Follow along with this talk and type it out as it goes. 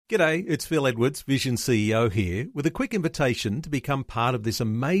G'day, it's Phil Edwards, Vision CEO here, with a quick invitation to become part of this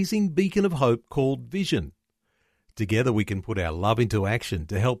amazing beacon of hope called Vision. Together we can put our love into action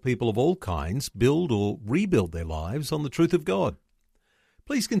to help people of all kinds build or rebuild their lives on the truth of God.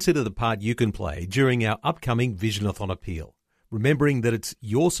 Please consider the part you can play during our upcoming Visionathon appeal, remembering that it's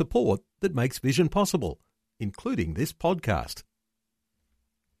your support that makes Vision possible, including this podcast.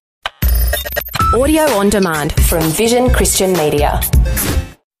 Audio on demand from Vision Christian Media.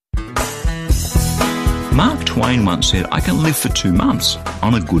 Mark Twain once said, "I can live for 2 months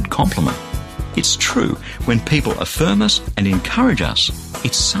on a good compliment." It's true. When people affirm us and encourage us,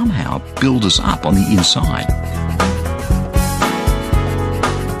 it somehow builds us up on the inside.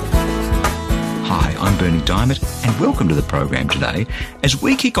 Hi, I'm Bernie Diamond, and welcome to the program today as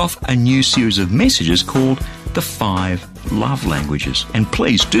we kick off a new series of messages called The 5 Love Languages. And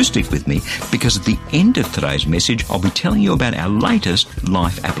please do stick with me, because at the end of today's message, I'll be telling you about our latest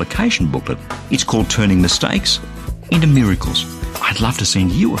life application booklet. It's called Turning Mistakes into Miracles. I'd love to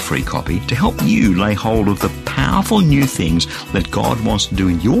send you a free copy to help you lay hold of the powerful new things that God wants to do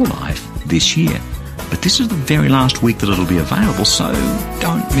in your life this year. But this is the very last week that it'll be available, so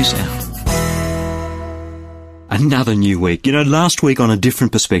don't miss out. Another new week. You know, last week on A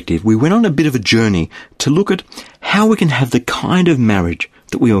Different Perspective, we went on a bit of a journey to look at how we can have the kind of marriage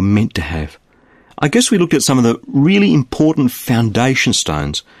that we were meant to have. I guess we looked at some of the really important foundation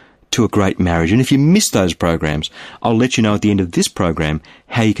stones to a great marriage. And if you missed those programs, I'll let you know at the end of this program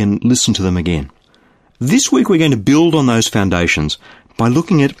how you can listen to them again. This week we're going to build on those foundations by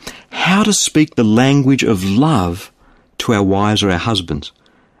looking at how to speak the language of love to our wives or our husbands,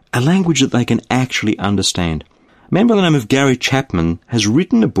 a language that they can actually understand. A man by the name of Gary Chapman has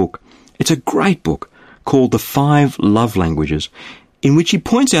written a book. It's a great book called The 5 Love Languages, in which he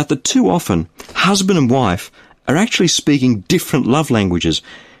points out that too often husband and wife are actually speaking different love languages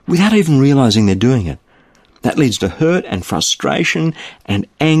without even realizing they're doing it. That leads to hurt and frustration and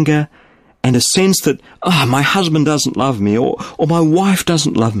anger and a sense that, my husband doesn't love me or my wife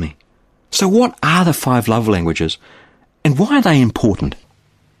doesn't love me. So what are the 5 love languages and why are they important?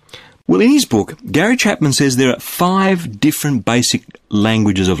 Well, in his book, Gary Chapman says there are 5 different basic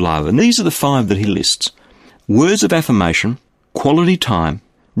languages of love, and these are the 5 that he lists: words of affirmation, quality time,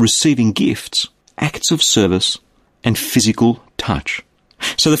 receiving gifts, acts of service, and physical touch.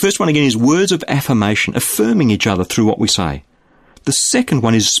 So the first one again is words of affirmation, affirming each other through what we say. The second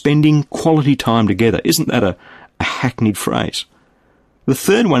one is spending quality time together. Isn't that a hackneyed phrase? The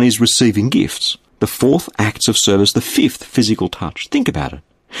third one is receiving gifts. The fourth, acts of service. The fifth, physical touch. Think about it.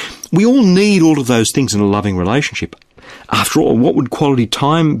 We all need all of those things in a loving relationship. After all, what would quality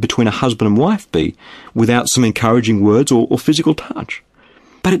time between a husband and wife be without some encouraging words or physical touch?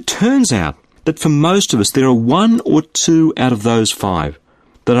 But it turns out that for most of us, there are 1 or 2 out of those 5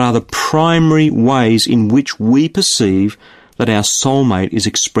 that are the primary ways in which we perceive that our soulmate is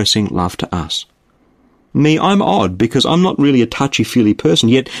expressing love to us. Me, I'm odd because I'm not really a touchy-feely person,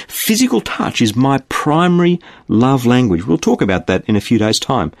 yet physical touch is my primary love language. We'll talk about that in a few days'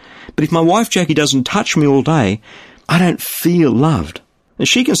 time. But if my wife Jackie doesn't touch me all day, I don't feel loved. And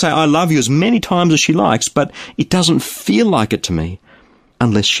she can say I love you as many times as she likes, but it doesn't feel like it to me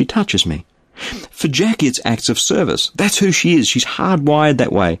unless she touches me. For Jackie, it's acts of service. That's who she is. She's hardwired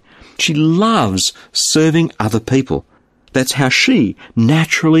that way. She loves serving other people. That's how she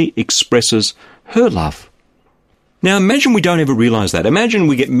naturally expresses her love. Now imagine we don't ever realize that. Imagine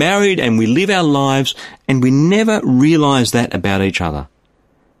we get married and we live our lives and we never realize that about each other.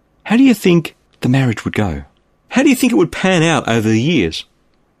 How do you think the marriage would go? How do you think it would pan out over the years?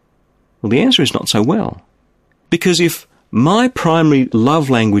 Well, the answer is not so well. Because if my primary love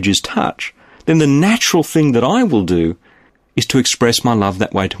language is touch, then the natural thing that I will do is to express my love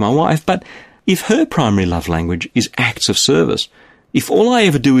that way to my wife. But if her primary love language is acts of service, if all I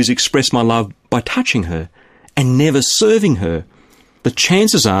ever do is express my love by touching her and never serving her, the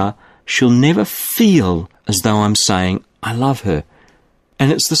chances are she'll never feel as though I'm saying I love her. And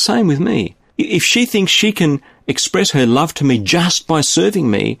it's the same with me. If she thinks she can express her love to me just by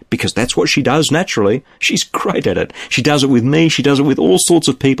serving me, because that's what she does naturally, she's great at it. She does it with me, she does it with all sorts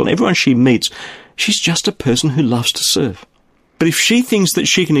of people, everyone she meets. She's just a person who loves to serve. But if she thinks that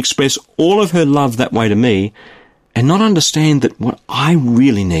she can express all of her love that way to me and not understand that what I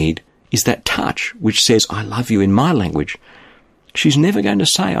really need is that touch which says I love you in my language, she's never going to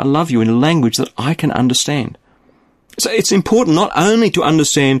say I love you in a language that I can understand. So it's important not only to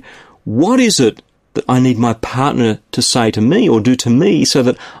understand what is it that I need my partner to say to me or do to me so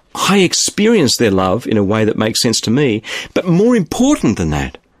that I experience their love in a way that makes sense to me, but more important than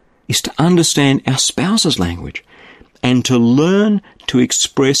that is to understand our spouse's language and to learn to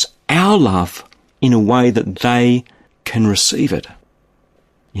express our love in a way that they can receive it.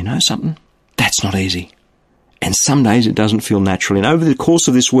 You know something? That's not easy. And some days it doesn't feel natural. And over the course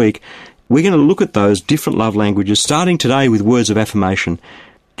of this week, we're going to look at those different love languages, starting today with words of affirmation.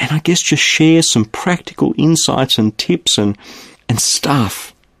 And I guess just share some practical insights and tips and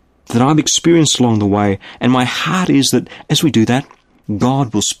stuff that I've experienced along the way. And my heart is that as we do that,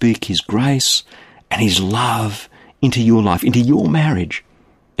 God will speak His grace and His love into your life, into your marriage.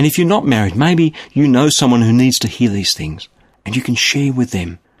 And if you're not married, maybe you know someone who needs to hear these things, and you can share with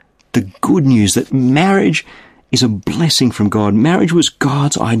them the good news that marriage is a blessing from God. Marriage was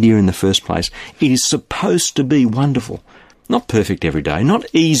God's idea in the first place. It is supposed to be wonderful. Not perfect every day, not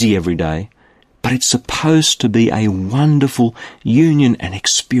easy every day, but it's supposed to be a wonderful union and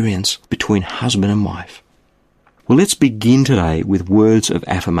experience between husband and wife. Well, let's begin today with words of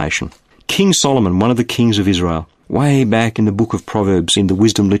affirmation. King Solomon, one of the kings of Israel, way back in the book of Proverbs, in the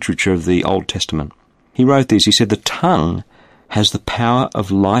wisdom literature of the Old Testament, he wrote this. He said, "The tongue has the power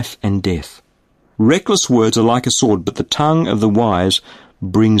of life and death. Reckless words are like a sword, but the tongue of the wise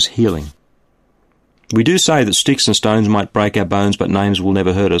brings healing." We do say that sticks and stones might break our bones, but names will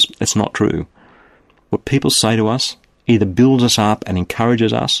never hurt us. That's not true. What people say to us either builds us up and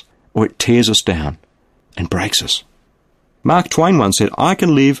encourages us, or it tears us down and breaks us. Mark Twain once said, "I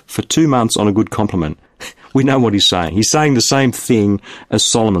can live for 2 months on a good compliment." We know what he's saying. He's saying the same thing as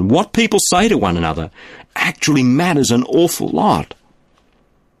Solomon. What people say to one another actually matters an awful lot.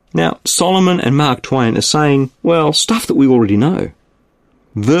 Now, Solomon and Mark Twain are saying, well, stuff that we already know.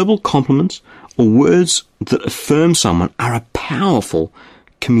 Verbal compliments or words that affirm someone are a powerful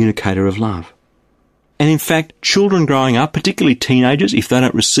communicator of love. And in fact, children growing up, particularly teenagers, if they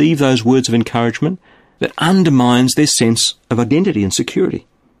don't receive those words of encouragement, that undermines their sense of identity and security.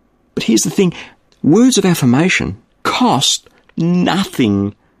 But here's the thing, words of affirmation cost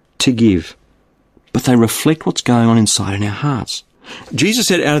nothing to give, but they reflect what's going on inside in our hearts. Jesus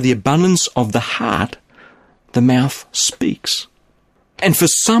said, out of the abundance of the heart, the mouth speaks. And for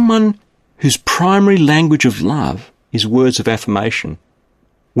someone whose primary language of love is words of affirmation,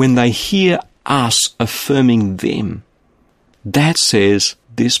 when they hear us affirming them, that says,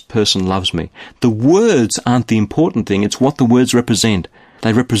 this person loves me. The words aren't the important thing, it's what the words represent.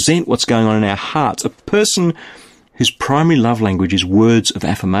 They represent what's going on in our hearts. A person whose primary love language is words of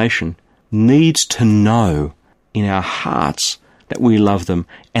affirmation needs to know in our hearts that we love them,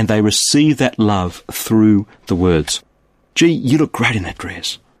 and they receive that love through the words. Gee, you look great in that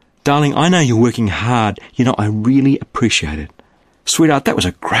dress. Darling, I know you're working hard. You know, I really appreciate it. Sweetheart, that was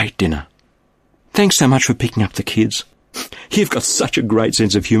a great dinner. Thanks so much for picking up the kids. You've got such a great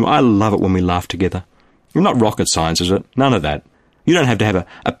sense of humour. I love it when we laugh together. Not rocket science, is it? None of that. You don't have to have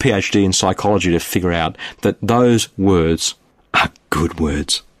a PhD in psychology to figure out that those words are good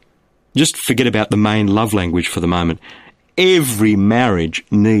words. Just forget about the main love language for the moment. Every marriage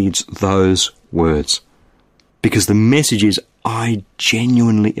needs those words. Because the message is, I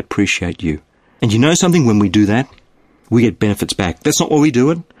genuinely appreciate you. And you know something? When we do that, we get benefits back. That's not why we do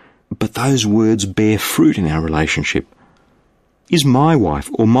it, but those words bear fruit in our relationship. Is my wife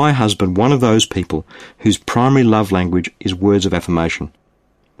or my husband one of those people whose primary love language is words of affirmation?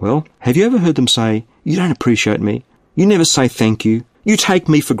 Well, have you ever heard them say, you don't appreciate me, you never say thank you, you take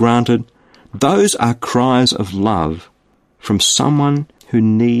me for granted? Those are cries of love from someone who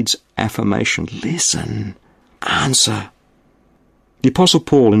needs affirmation. Listen, answer. The Apostle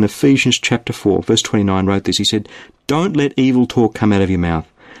Paul in Ephesians chapter 4, verse 29 wrote this. He said, don't let evil talk come out of your mouth,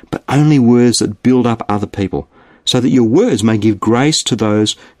 but only words that build up other people, so that your words may give grace to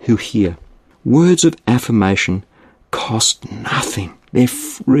those who hear. Words of affirmation cost nothing. They're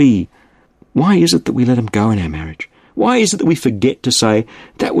free. Why is it that we let them go in our marriage? Why is it that we forget to say,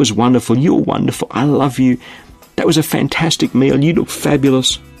 that was wonderful, you're wonderful, I love you, that was a fantastic meal, you look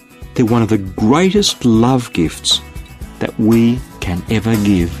fabulous? They're one of the greatest love gifts that we can ever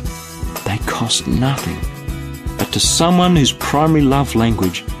give. They cost nothing. But to someone whose primary love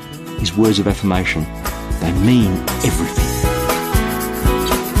language is words of affirmation, they mean everything.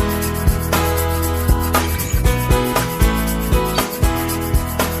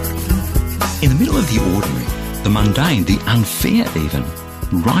 In the middle of the ordinary, the mundane, the unfair even,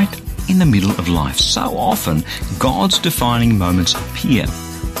 right in the middle of life, so often God's defining moments appear.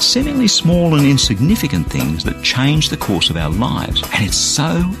 Seemingly small and insignificant things that change the course of our lives, and it's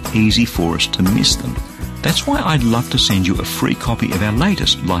so easy for us to miss them. That's why I'd love to send you a free copy of our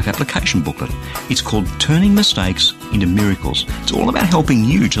latest life application booklet. It's called Turning Mistakes into Miracles. It's all about helping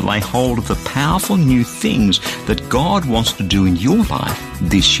you to lay hold of the powerful new things that God wants to do in your life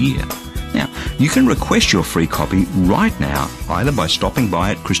this year. Now, You can request your free copy right now, either by stopping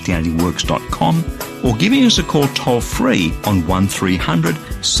by at christianityworks.com or giving us a call toll-free on 1300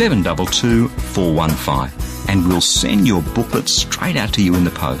 722 415, and we'll send your booklet straight out to you in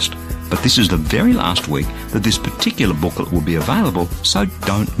the post. But this is the very last week that this particular booklet will be available, so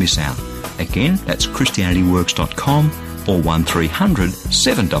don't miss out. Again, that's christianityworks.com or 1300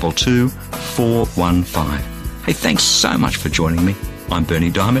 722 415. Hey, thanks so much for joining me. I'm Bernie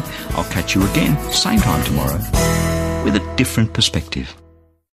Diamond. I'll catch you again, same time tomorrow, with a different perspective.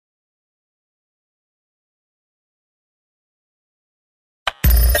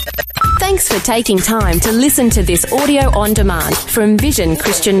 Thanks for taking time to listen to this audio on demand from Vision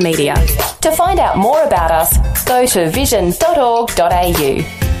Christian Media. To find out more about us, go to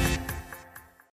vision.org.au.